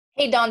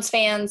Hey, Don's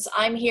fans.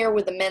 I'm here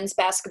with the men's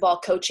basketball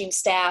coaching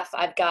staff.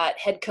 I've got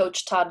head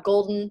coach Todd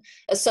Golden,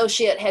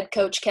 associate head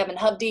coach Kevin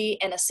Hovde,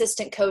 and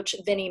assistant coach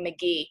Vinnie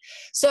McGhee.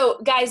 So,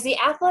 guys, The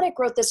Athletic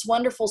wrote this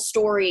wonderful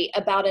story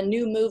about a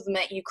new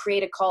movement you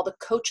created called the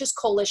Coaches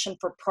Coalition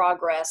for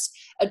Progress,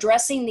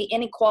 addressing the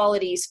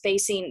inequalities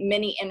facing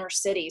many inner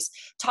cities.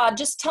 Todd,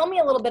 just tell me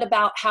a little bit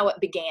about how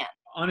it began.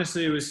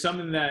 Honestly, it was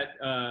something that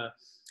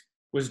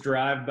was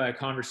derived by a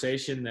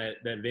conversation that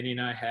Vinny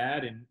and I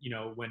had. And,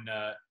 when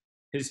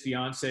his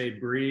fiance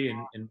Bree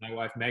and my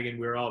wife Megan,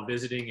 we were all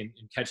visiting and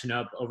catching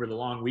up over the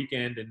long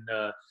weekend, and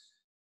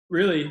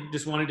really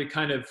just wanted to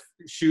kind of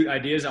shoot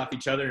ideas off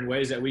each other in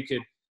ways that we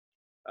could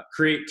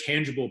create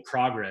tangible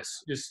progress.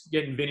 Just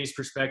getting Vinny's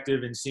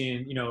perspective and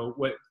seeing,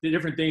 what the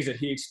different things that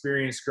he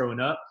experienced growing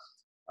up.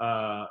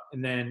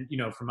 And then,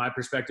 from my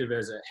perspective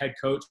as a head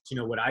coach,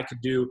 what I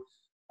could do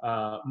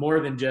more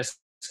than just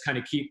kind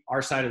of keep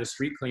our side of the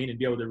street clean and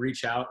be able to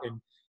reach out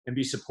and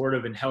be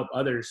supportive and help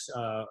others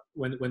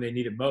when they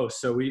need it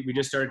most. So we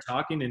just started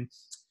talking and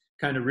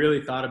kind of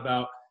really thought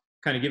about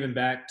kind of giving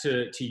back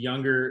to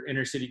younger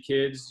inner city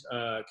kids,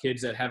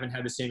 kids that haven't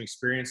had the same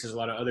experience as a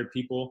lot of other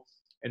people,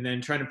 and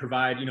then trying to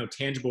provide,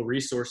 tangible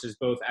resources,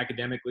 both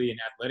academically and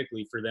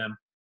athletically for them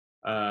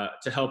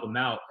to help them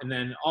out. And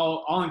then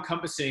all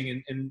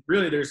encompassing, and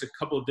really there's a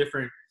couple of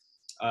different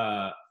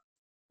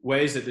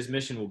ways that this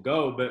mission will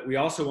go, but we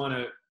also want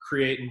to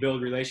create and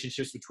build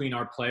relationships between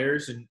our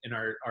players and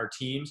our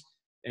teams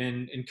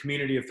and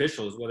community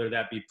officials, whether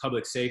that be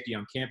public safety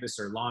on campus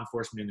or law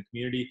enforcement in the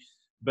community.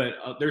 But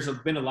there's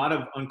been a lot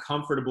of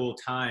uncomfortable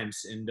times,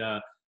 and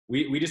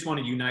we just want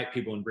to unite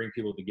people and bring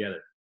people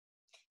together.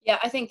 Yeah,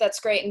 I think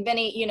that's great. And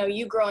Vinny,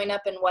 you growing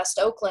up in West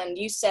Oakland,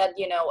 you said,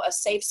 a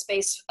safe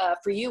space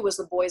for you was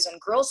the Boys and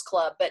Girls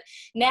Club. But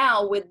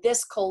now with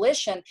this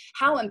coalition,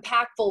 how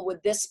impactful would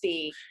this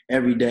be?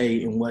 Every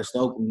day in West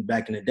Oakland,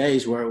 back in the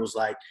days where it was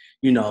like,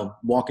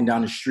 walking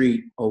down the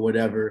street or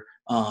whatever,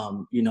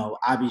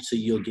 obviously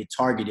you'll get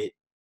targeted.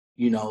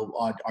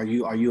 Are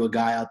you a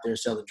guy out there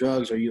selling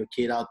drugs? Are you a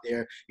kid out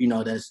there,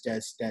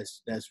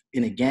 that's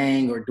in a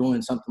gang or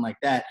doing something like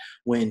that?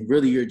 When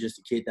really you're just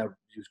a kid that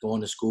was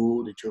going to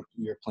school, that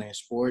you're playing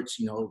sports.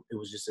 It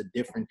was just a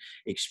different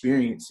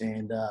experience.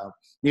 And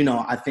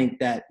I think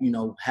that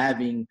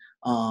having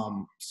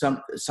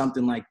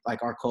something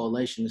like our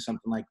coalition and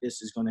something like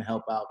this is going to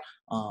help out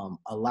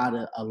a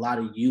lot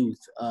of youth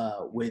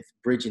with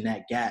bridging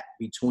that gap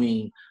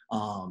between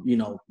law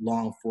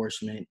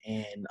enforcement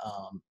and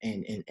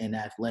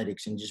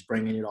athletics, and just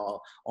bringing it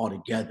all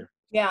together.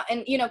 Yeah.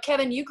 And,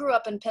 Kevin, you grew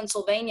up in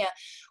Pennsylvania.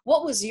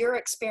 What was your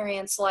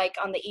experience like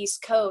on the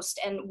East Coast,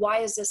 and why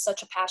is this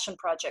such a passion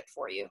project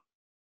for you?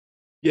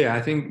 Yeah,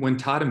 I think when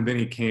Todd and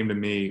Vinny came to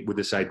me with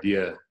this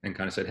idea and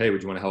kind of said, hey,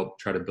 would you want to help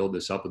try to build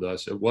this up with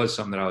us? It was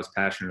something that I was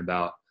passionate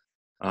about.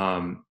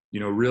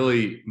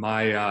 Really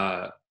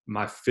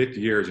my fifth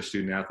year as a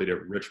student athlete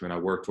at Richmond, I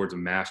worked towards a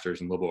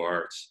master's in liberal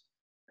arts.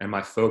 And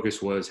my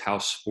focus was how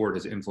sport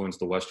has influenced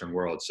the Western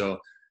world. So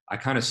I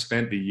kind of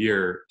spent the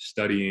year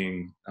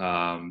studying,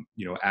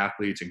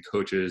 athletes and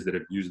coaches that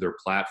have used their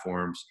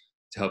platforms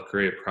to help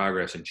create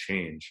progress and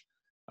change.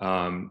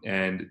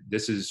 And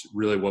this is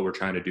really what we're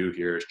trying to do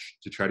here, is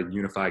to try to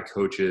unify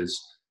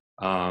coaches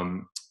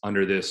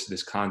under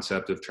this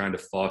concept of trying to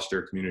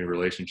foster community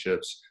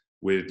relationships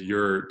with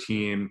your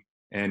team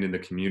and in the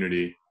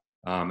community.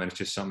 And it's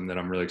just something that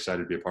I'm really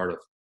excited to be a part of.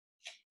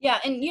 Yeah.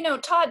 And,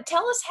 Todd,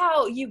 tell us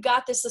how you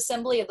got this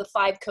assembly of the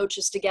 5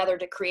 coaches together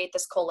to create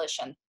this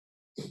coalition.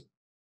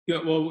 Yeah,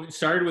 well, it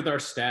started with our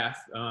staff.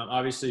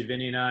 Obviously,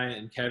 Vinny and I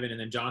and Kevin, and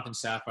then Jonathan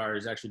Sapphire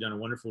has actually done a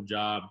wonderful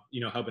job,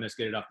 helping us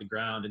get it off the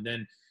ground. And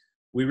then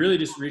we really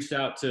just reached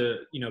out to,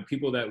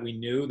 people that we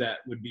knew that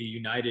would be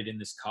united in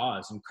this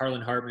cause. And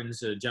Carlin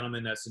Hartman's a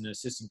gentleman that's an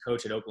assistant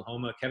coach at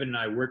Oklahoma. Kevin and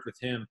I worked with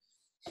him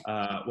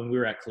when we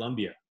were at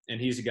Columbia.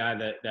 And he's a guy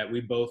that we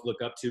both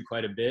look up to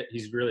quite a bit.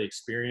 He's really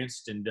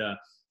experienced and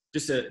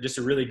just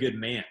a really good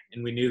man.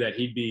 And we knew that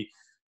he'd be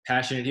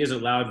passionate. He has a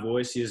loud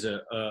voice. He has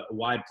a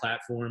wide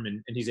platform,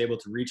 and he's able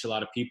to reach a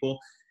lot of people.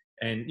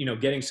 And,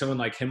 getting someone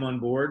like him on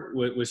board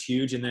was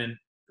huge. And then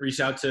reached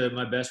out to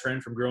my best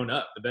friend from growing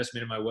up, the best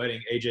man at my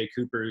wedding, AJ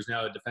Cooper, who's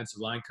now a defensive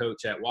line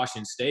coach at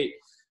Washington State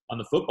on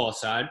the football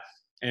side.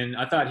 And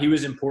I thought he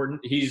was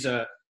important. He's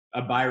a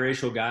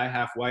biracial guy,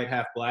 half white,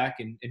 half black,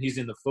 and he's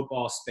in the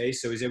football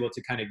space. So he's able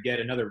to kind of get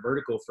another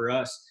vertical for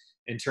us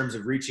in terms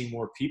of reaching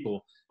more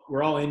people.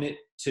 We're all in it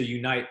to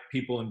unite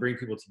people and bring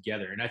people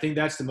together. And I think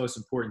that's the most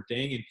important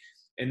thing. And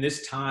in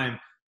this time,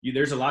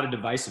 there's a lot of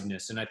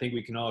divisiveness, and I think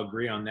we can all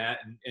agree on that.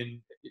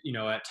 And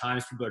at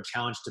times people are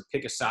challenged to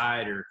pick a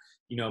side or,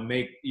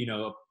 make,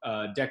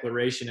 a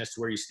declaration as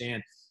to where you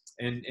stand.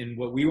 And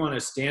what we want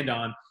to stand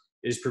on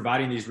is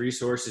providing these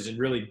resources and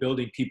really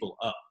building people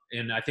up.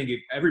 And I think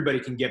everybody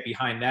can get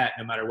behind that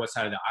no matter what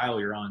side of the aisle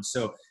you're on.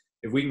 So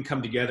if we can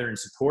come together and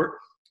support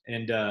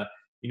and,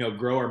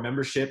 grow our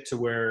membership to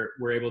where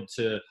we're able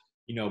to,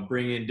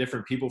 bring in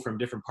different people from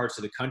different parts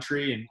of the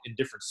country and in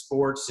different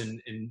sports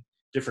and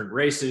different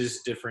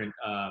races, different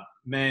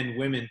men,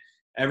 women,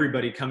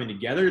 everybody coming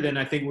together, then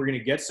I think we're going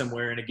to get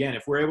somewhere. And again,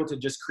 if we're able to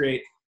just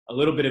create a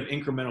little bit of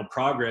incremental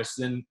progress,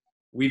 then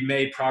we've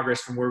made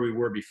progress from where we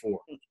were before.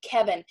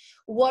 Kevin,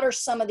 what are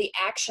some of the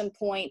action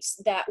points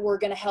that we're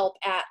going to help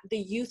at the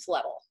youth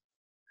level?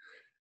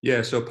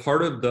 Yeah, so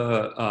part of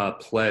the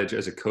pledge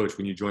as a coach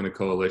when you join the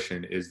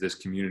coalition is this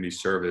community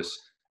service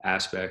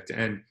aspect.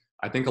 And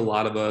I think a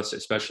lot of us,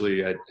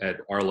 especially at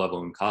our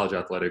level in college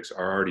athletics,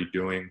 are already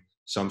doing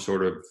some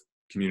sort of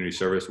community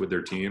service with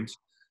their teams.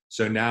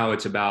 So now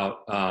it's about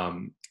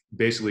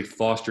basically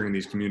fostering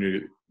these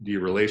community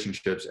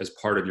relationships as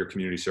part of your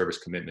community service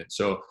commitment.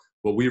 So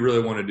what we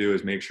really want to do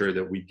is make sure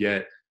that we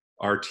get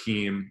our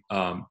team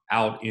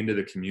out into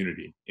the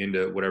community,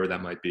 into whatever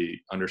that might be,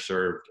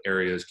 underserved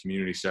areas,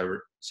 community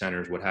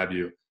centers, what have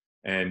you,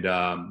 and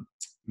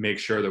make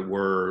sure that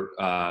we're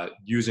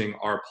using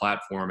our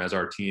platform as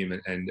our team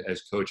and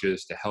as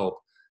coaches to help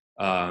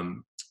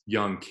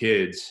young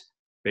kids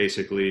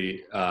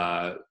basically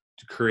to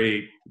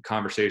create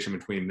conversation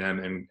between them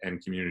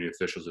and community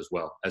officials as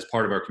well as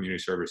part of our community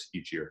service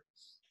each year.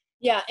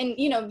 Yeah. And,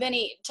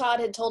 Vinnie,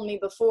 Todd had told me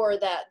before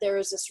that there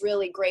is this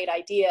really great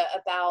idea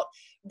about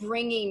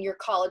bringing your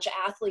college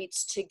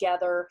athletes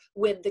together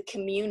with the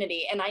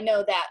community. And I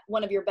know that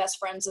one of your best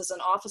friends is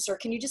an officer.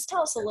 Can you just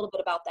tell us a little bit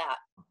about that?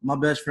 My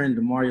best friend,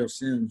 Demario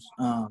Sims,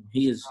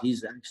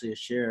 he's actually a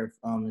sheriff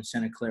in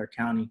Santa Clara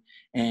County.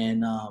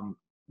 And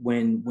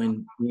when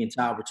me and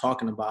Todd were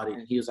talking about it,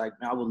 and he was like,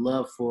 man, I would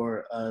love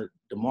for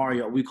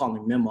Demario, we call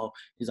him Memo.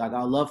 He's like,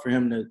 I'd love for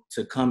him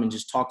to come and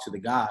just talk to the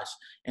guys.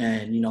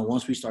 And,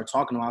 once we start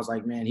talking to him, I was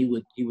like, man, he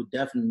would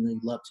definitely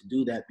love to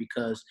do that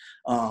because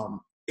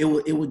it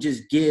would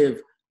just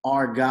give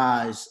our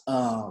guys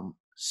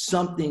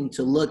something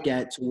to look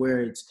at to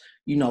where it's,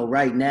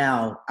 right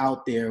now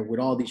out there with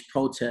all these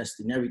protests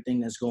and everything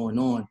that's going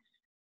on,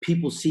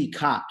 people see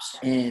cops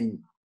and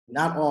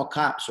not all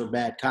cops are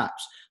bad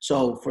cops.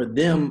 So for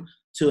them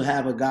to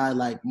have a guy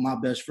like my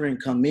best friend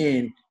come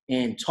in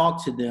and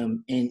talk to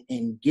them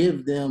and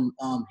give them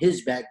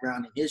his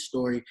background and his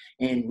story,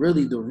 and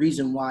really the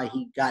reason why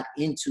he got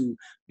into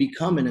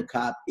becoming a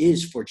cop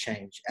is for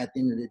change at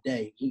the end of the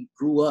day. He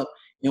grew up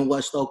in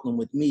West Oakland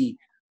with me.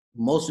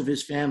 Most of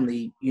his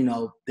family,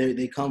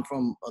 they come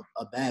from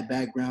a bad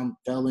background,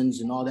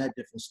 felons and all that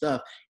different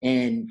stuff.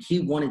 And he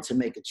wanted to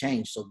make a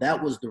change. So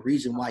that was the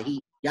reason why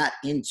he got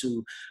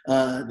into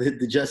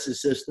the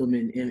justice system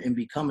and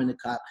becoming a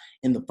cop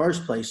in the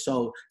first place.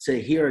 So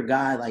to hear a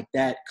guy like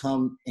that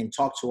come and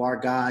talk to our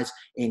guys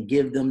and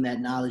give them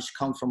that knowledge,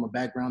 come from a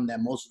background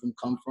that most of them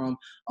come from,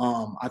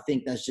 I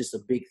think that's just a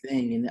big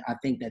thing. And I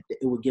think that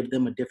it would give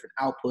them a different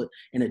output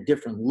and a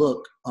different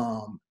look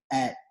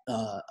at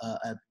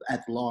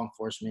law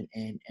enforcement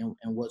and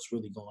what's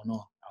really going on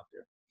out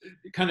there.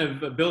 Kind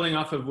of building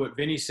off of what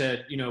Vinnie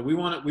said, we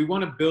want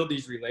to build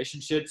these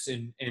relationships,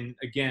 and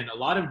again, a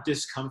lot of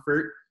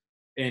discomfort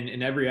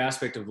in every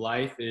aspect of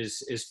life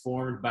is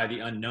formed by the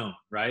unknown,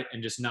 right?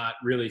 And just not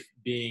really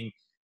being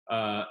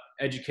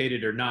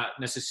educated or not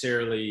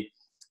necessarily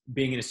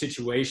being in a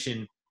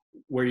situation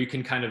where you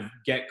can kind of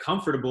get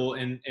comfortable.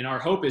 And our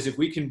hope is if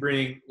we can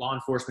bring law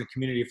enforcement,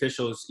 community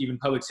officials, even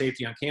public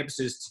safety on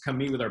campuses to come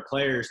meet with our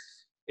players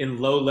in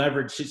low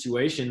leverage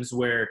situations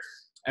where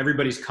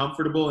everybody's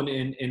comfortable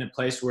in a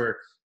place where,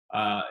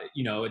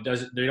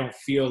 they don't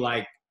feel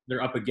like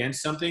they're up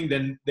against something,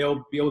 then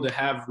they'll be able to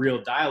have real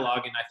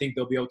dialogue. And I think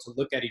they'll be able to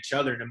look at each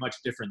other in a much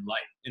different light.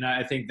 And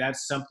I think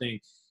that's something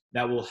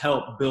that will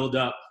help build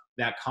up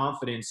that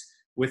confidence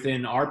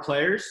within our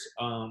players,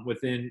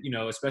 within,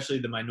 especially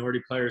the minority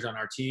players on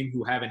our team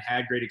who haven't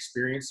had great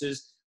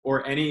experiences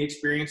or any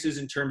experiences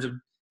in terms of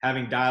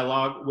having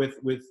dialogue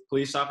with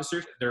police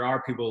officers. There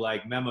are people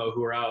like Memo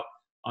who are out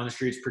on the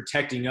streets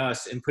protecting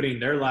us and putting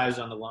their lives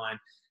on the line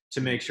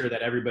to make sure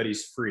that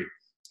everybody's free.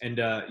 And,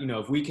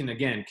 if we can,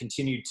 again,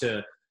 continue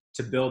to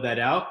build that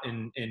out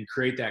and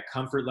create that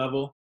comfort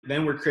level,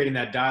 then we're creating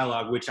that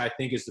dialogue, which I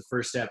think is the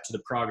first step to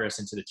the progress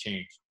and to the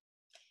change.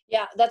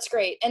 Yeah, that's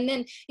great. And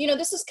then,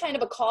 this is kind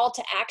of a call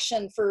to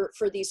action for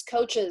these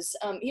coaches.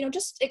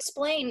 Just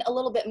explain a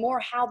little bit more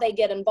how they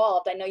get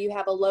involved. I know you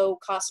have a low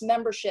cost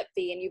membership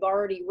fee and you've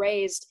already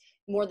raised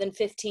more than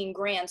 15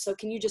 grand. So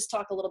can you just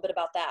talk a little bit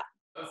about that?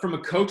 From a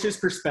coach's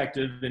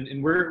perspective,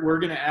 and we're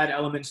going to add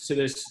elements to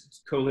this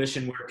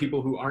coalition where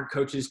people who aren't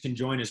coaches can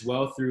join as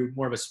well through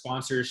more of a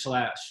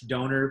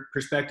sponsor/donor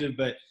perspective.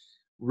 But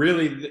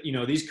really,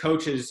 these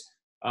coaches,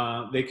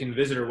 they can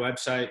visit our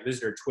website,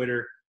 visit our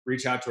Twitter,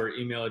 reach out to our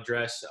email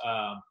address,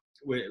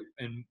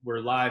 and we're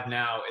live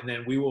now. And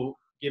then we will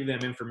give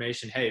them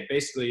information. Hey,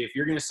 basically, if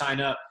you're going to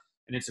sign up,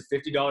 and it's a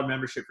 $50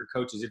 membership for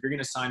coaches, if you're going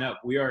to sign up,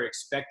 we are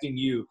expecting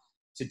you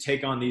to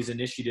take on these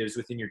initiatives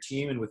within your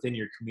team and within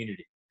your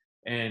community.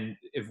 And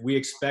if we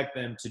expect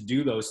them to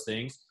do those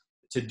things,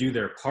 to do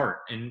their part,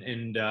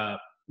 and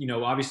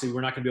obviously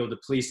we're not going to be able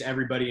to police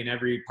everybody in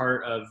every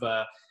part of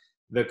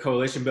the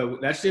coalition,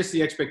 but that's just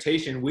the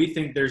expectation. We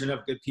think there's enough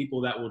good people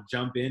that will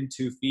jump in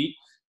 2 feet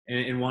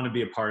and want to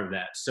be a part of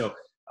that. So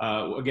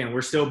again,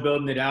 we're still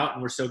building it out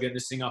and we're still getting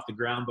this thing off the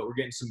ground, but we're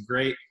getting some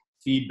great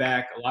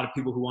feedback, a lot of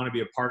people who want to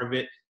be a part of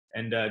it.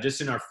 And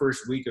just in our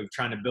first week of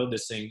trying to build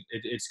this thing,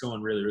 it's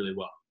going really, really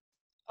well.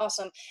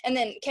 Awesome. And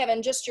then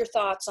Kevin, just your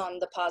thoughts on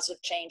the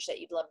positive change that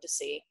you'd love to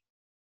see.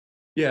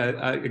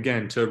 Yeah,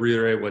 again, to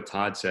reiterate what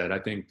Todd said, I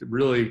think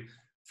really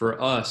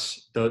for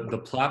us,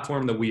 the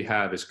platform that we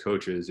have as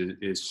coaches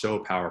is so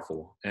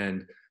powerful.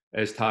 And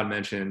as Todd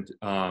mentioned,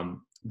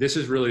 this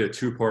is really a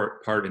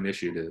two-part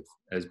initiative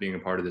as being a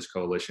part of this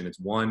coalition. It's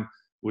one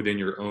within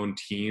your own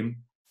team,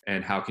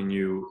 and how can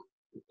you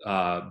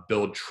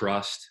build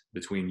trust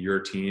between your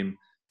team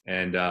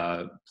and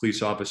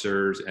police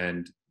officers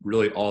and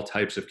really all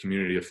types of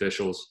community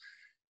officials.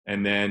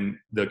 And then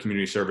the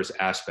community service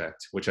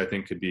aspect, which I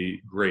think could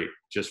be great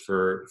just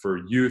for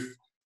youth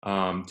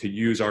to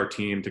use our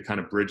team to kind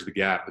of bridge the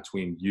gap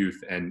between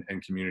youth and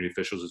community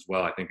officials as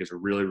well, I think is a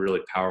really,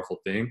 really powerful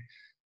thing.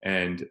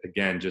 And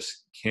again,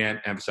 just can't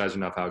emphasize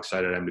enough how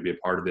excited I am to be a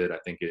part of it. I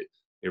think it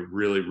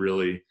really,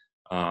 really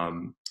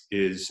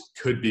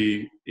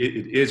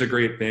it is a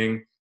great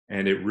thing,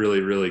 and it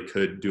really, really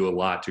could do a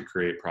lot to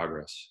create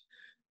progress.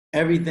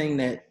 Everything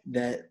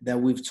that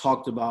we've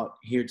talked about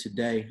here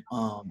today,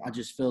 I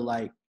just feel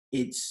like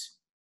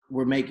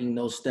we're making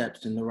those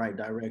steps in the right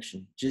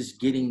direction. Just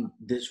getting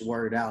this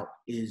word out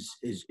is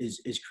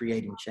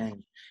creating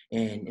change.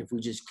 And if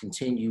we just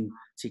continue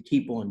to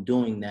keep on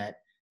doing that,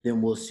 then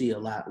we'll see a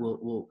lot.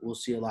 We'll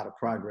see a lot of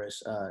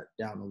progress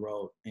down the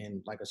road.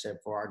 And like I said,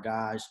 for our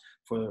guys,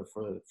 for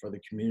the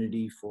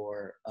community,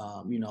 for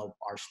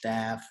our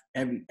staff,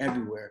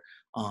 everywhere,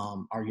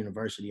 our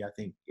university, I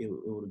think it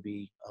would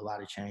be a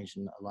lot of change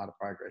and a lot of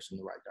progress in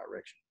the right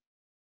direction.